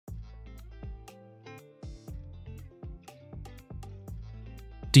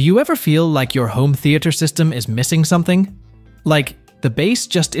Do you ever feel like your home theater system is missing something? Like, the bass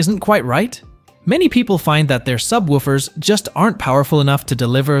just isn't quite right? Many people find that their subwoofers just aren't powerful enough to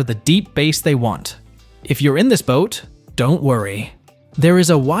deliver the deep bass they want. If you're in this boat, don't worry. There is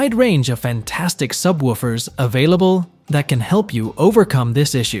a wide range of fantastic subwoofers available that can help you overcome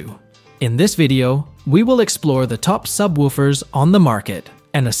this issue. In this video, we will explore the top subwoofers on the market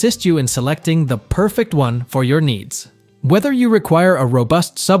and assist you in selecting the perfect one for your needs. Whether you require a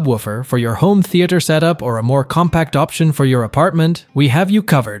robust subwoofer for your home theater setup or a more compact option for your apartment, we have you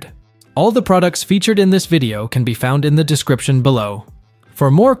covered. All the products featured in this video can be found in the description below.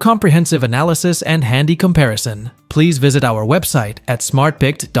 For more comprehensive analysis and handy comparison, please visit our website at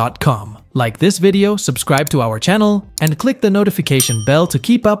smartpicked.com. Like this video, subscribe to our channel, and click the notification bell to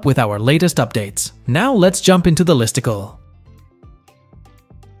keep up with our latest updates. Now let's jump into the listicle.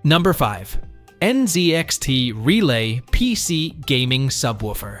 Number 5. NZXT Relay PC Gaming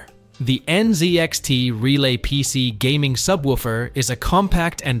Subwoofer. The NZXT Relay PC Gaming Subwoofer is a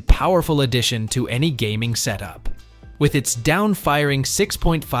compact and powerful addition to any gaming setup. With its down-firing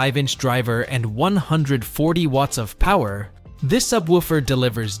 6.5-inch driver and 140 watts of power, this subwoofer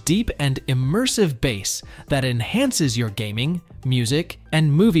delivers deep and immersive bass that enhances your gaming, music,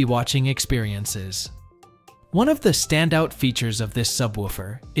 and movie-watching experiences. One of the standout features of this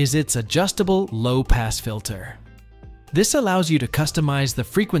subwoofer is its adjustable low-pass filter. This allows you to customize the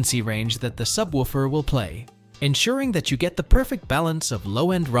frequency range that the subwoofer will play, ensuring that you get the perfect balance of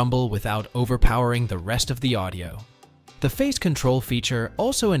low-end rumble without overpowering the rest of the audio. The phase control feature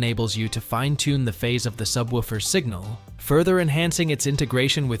also enables you to fine-tune the phase of the subwoofer's signal, further enhancing its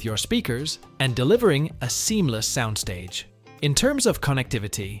integration with your speakers and delivering a seamless soundstage. In terms of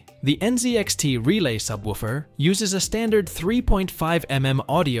connectivity, the NZXT Relay subwoofer uses a standard 3.5mm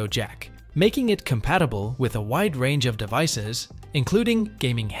audio jack, making it compatible with a wide range of devices, including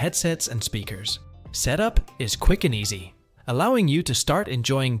gaming headsets and speakers. Setup is quick and easy, allowing you to start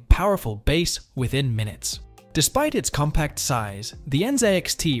enjoying powerful bass within minutes. Despite its compact size, the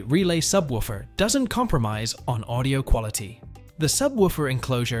NZXT Relay subwoofer doesn't compromise on audio quality. The subwoofer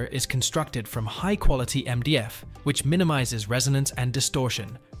enclosure is constructed from high-quality MDF, which minimizes resonance and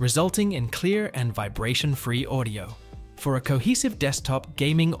distortion, resulting in clear and vibration-free audio. For a cohesive desktop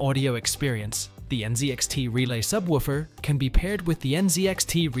gaming audio experience, the NZXT Relay subwoofer can be paired with the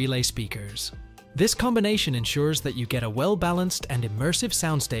NZXT Relay speakers. This combination ensures that you get a well-balanced and immersive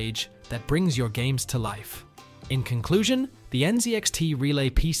soundstage that brings your games to life. In conclusion, the NZXT Relay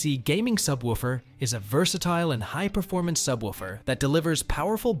PC Gaming Subwoofer is a versatile and high-performance subwoofer that delivers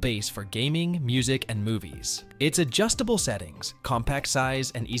powerful bass for gaming, music, and movies. Its adjustable settings, compact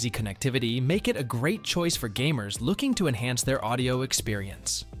size, and easy connectivity make it a great choice for gamers looking to enhance their audio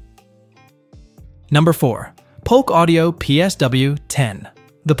experience. Number 4. Polk Audio PSW-10.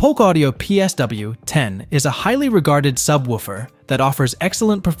 The Polk Audio PSW-10 is a highly regarded subwoofer that offers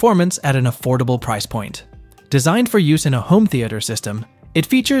excellent performance at an affordable price point. Designed for use in a home theater system, it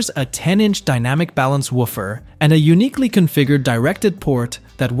features a 10-inch dynamic balance woofer and a uniquely configured directed port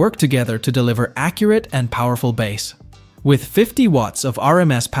that work together to deliver accurate and powerful bass. With 50 watts of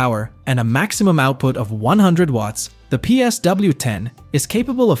RMS power and a maximum output of 100 watts, the PSW-10 is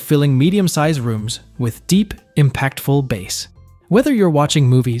capable of filling medium-sized rooms with deep, impactful bass. Whether you're watching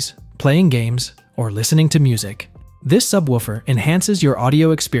movies, playing games, or listening to music, this subwoofer enhances your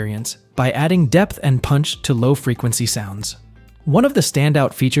audio experience by adding depth and punch to low-frequency sounds. One of the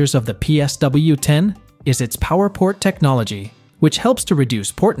standout features of the PSW-10 is its power port technology, which helps to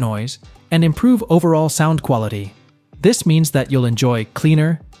reduce port noise and improve overall sound quality. This means that you'll enjoy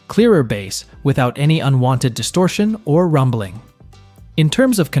cleaner, clearer bass without any unwanted distortion or rumbling. In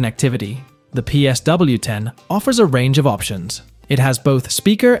terms of connectivity, the PSW-10 offers a range of options. It has both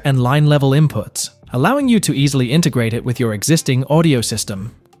speaker and line-level inputs, allowing you to easily integrate it with your existing audio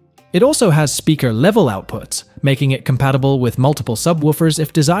system. It also has speaker-level outputs, making it compatible with multiple subwoofers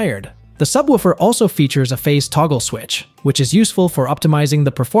if desired. The subwoofer also features a phase toggle switch, which is useful for optimizing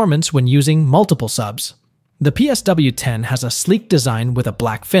the performance when using multiple subs. The PSW-10 has a sleek design with a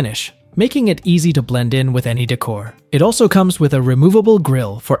black finish, making it easy to blend in with any decor. It also comes with a removable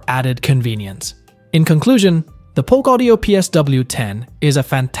grille for added convenience. In conclusion, the Polk Audio PSW-10 is a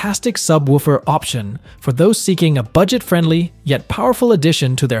fantastic subwoofer option for those seeking a budget-friendly yet powerful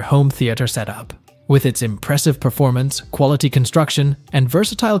addition to their home theater setup. With its impressive performance, quality construction, and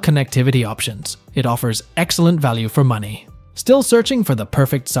versatile connectivity options, it offers excellent value for money. Still searching for the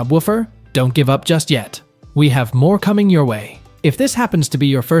perfect subwoofer? Don't give up just yet. We have more coming your way. If this happens to be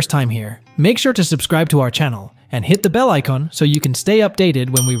your first time here, make sure to subscribe to our channel and hit the bell icon so you can stay updated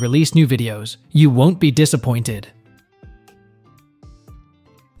when we release new videos. You won't be disappointed.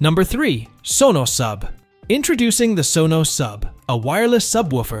 Number 3. Sonos Sub. Introducing the Sonos Sub, a wireless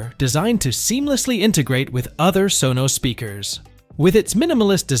subwoofer designed to seamlessly integrate with other Sonos speakers. With its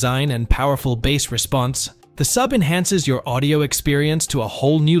minimalist design and powerful bass response, the Sub enhances your audio experience to a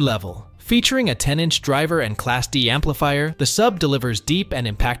whole new level. Featuring a 10-inch driver and Class D amplifier, the Sub delivers deep and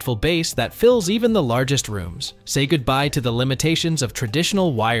impactful bass that fills even the largest rooms. Say goodbye to the limitations of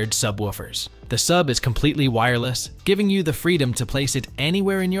traditional wired subwoofers. The Sub is completely wireless, giving you the freedom to place it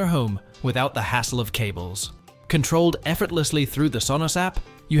anywhere in your home without the hassle of cables. Controlled effortlessly through the Sonos app,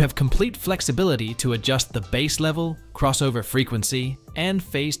 you have complete flexibility to adjust the bass level, crossover frequency, and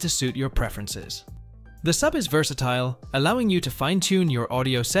phase to suit your preferences. The Sub is versatile, allowing you to fine-tune your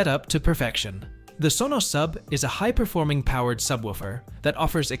audio setup to perfection. The Sonos Sub is a high-performing powered subwoofer that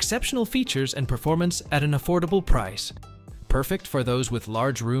offers exceptional features and performance at an affordable price. Perfect for those with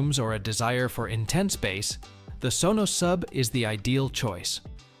large rooms or a desire for intense bass, the Sonos Sub is the ideal choice.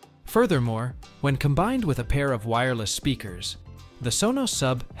 Furthermore, when combined with a pair of wireless speakers, the Sonos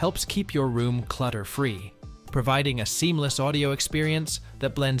Sub helps keep your room clutter-free, providing a seamless audio experience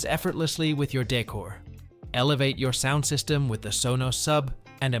that blends effortlessly with your decor. Elevate your sound system with the Sonos Sub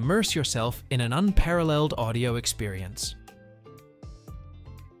and immerse yourself in an unparalleled audio experience.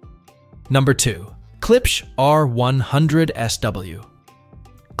 Number 2. Klipsch R-100SW.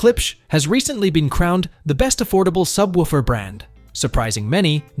 Klipsch has recently been crowned the best affordable subwoofer brand, surprising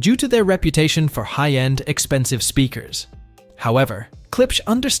many due to their reputation for high-end, expensive speakers. However, Klipsch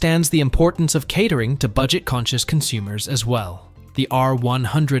understands the importance of catering to budget-conscious consumers as well. The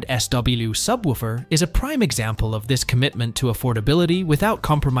R-100SW subwoofer is a prime example of this commitment to affordability without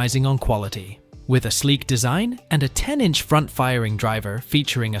compromising on quality. With a sleek design and a 10-inch front-firing driver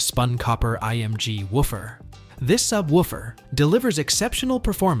featuring a spun copper IMG woofer, this subwoofer delivers exceptional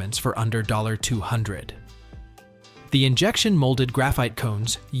performance for under $200. The injection-molded graphite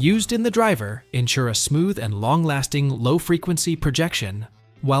cones used in the driver ensure a smooth and long-lasting low-frequency projection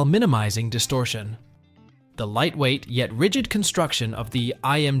while minimizing distortion. The lightweight yet rigid construction of the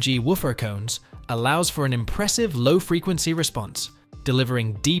IMG woofer cones allows for an impressive low-frequency response,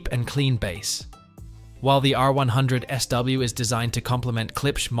 delivering deep and clean bass. While the R100SW is designed to complement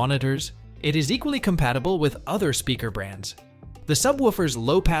Klipsch monitors, it is equally compatible with other speaker brands. The subwoofer's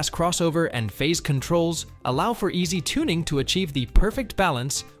low-pass crossover and phase controls allow for easy tuning to achieve the perfect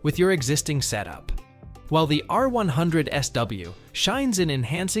balance with your existing setup. While the R100SW shines in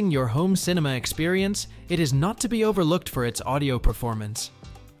enhancing your home cinema experience, it is not to be overlooked for its audio performance.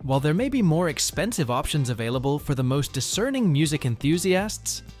 While there may be more expensive options available for the most discerning music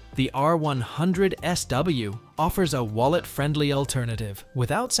enthusiasts, the R100SW offers a wallet-friendly alternative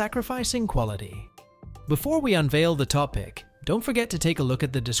without sacrificing quality. Before we unveil the top pick, don't forget to take a look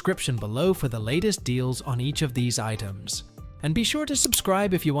at the description below for the latest deals on each of these items. And be sure to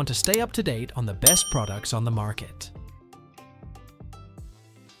subscribe if you want to stay up to date on the best products on the market.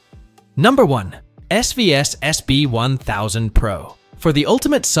 Number 1. SVS SB-1000 Pro. For the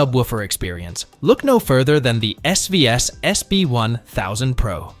ultimate subwoofer experience, look no further than the SVS SB-1000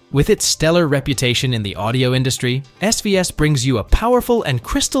 Pro. With its stellar reputation in the audio industry, SVS brings you a powerful and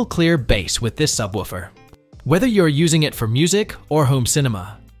crystal clear bass with this subwoofer. Whether you're using it for music or home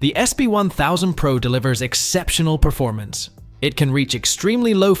cinema, the SB-1000 Pro delivers exceptional performance. It can reach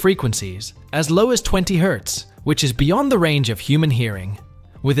extremely low frequencies, as low as 20 Hz, which is beyond the range of human hearing.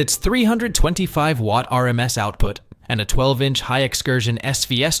 With its 325-watt RMS output and a 12-inch high-excursion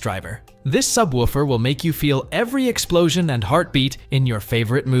SVS driver, this subwoofer will make you feel every explosion and heartbeat in your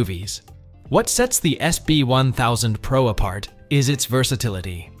favorite movies. What sets the SB-1000 Pro apart is its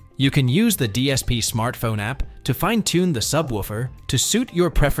versatility. You can use the DSP smartphone app to fine-tune the subwoofer to suit your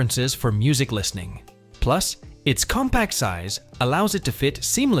preferences for music listening. Plus, its compact size allows it to fit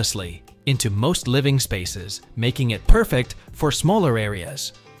seamlessly into most living spaces, making it perfect for smaller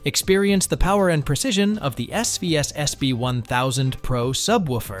areas. Experience the power and precision of the SVS SB-1000 Pro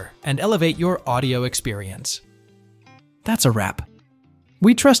subwoofer and elevate your audio experience. That's a wrap.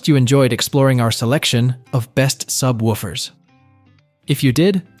 We trust you enjoyed exploring our selection of best subwoofers. If you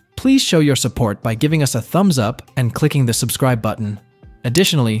did, please show your support by giving us a thumbs up and clicking the subscribe button.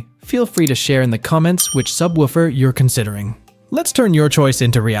 Additionally, feel free to share in the comments which subwoofer you're considering. Let's turn your choice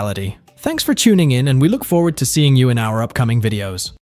into reality. Thanks for tuning in, and we look forward to seeing you in our upcoming videos.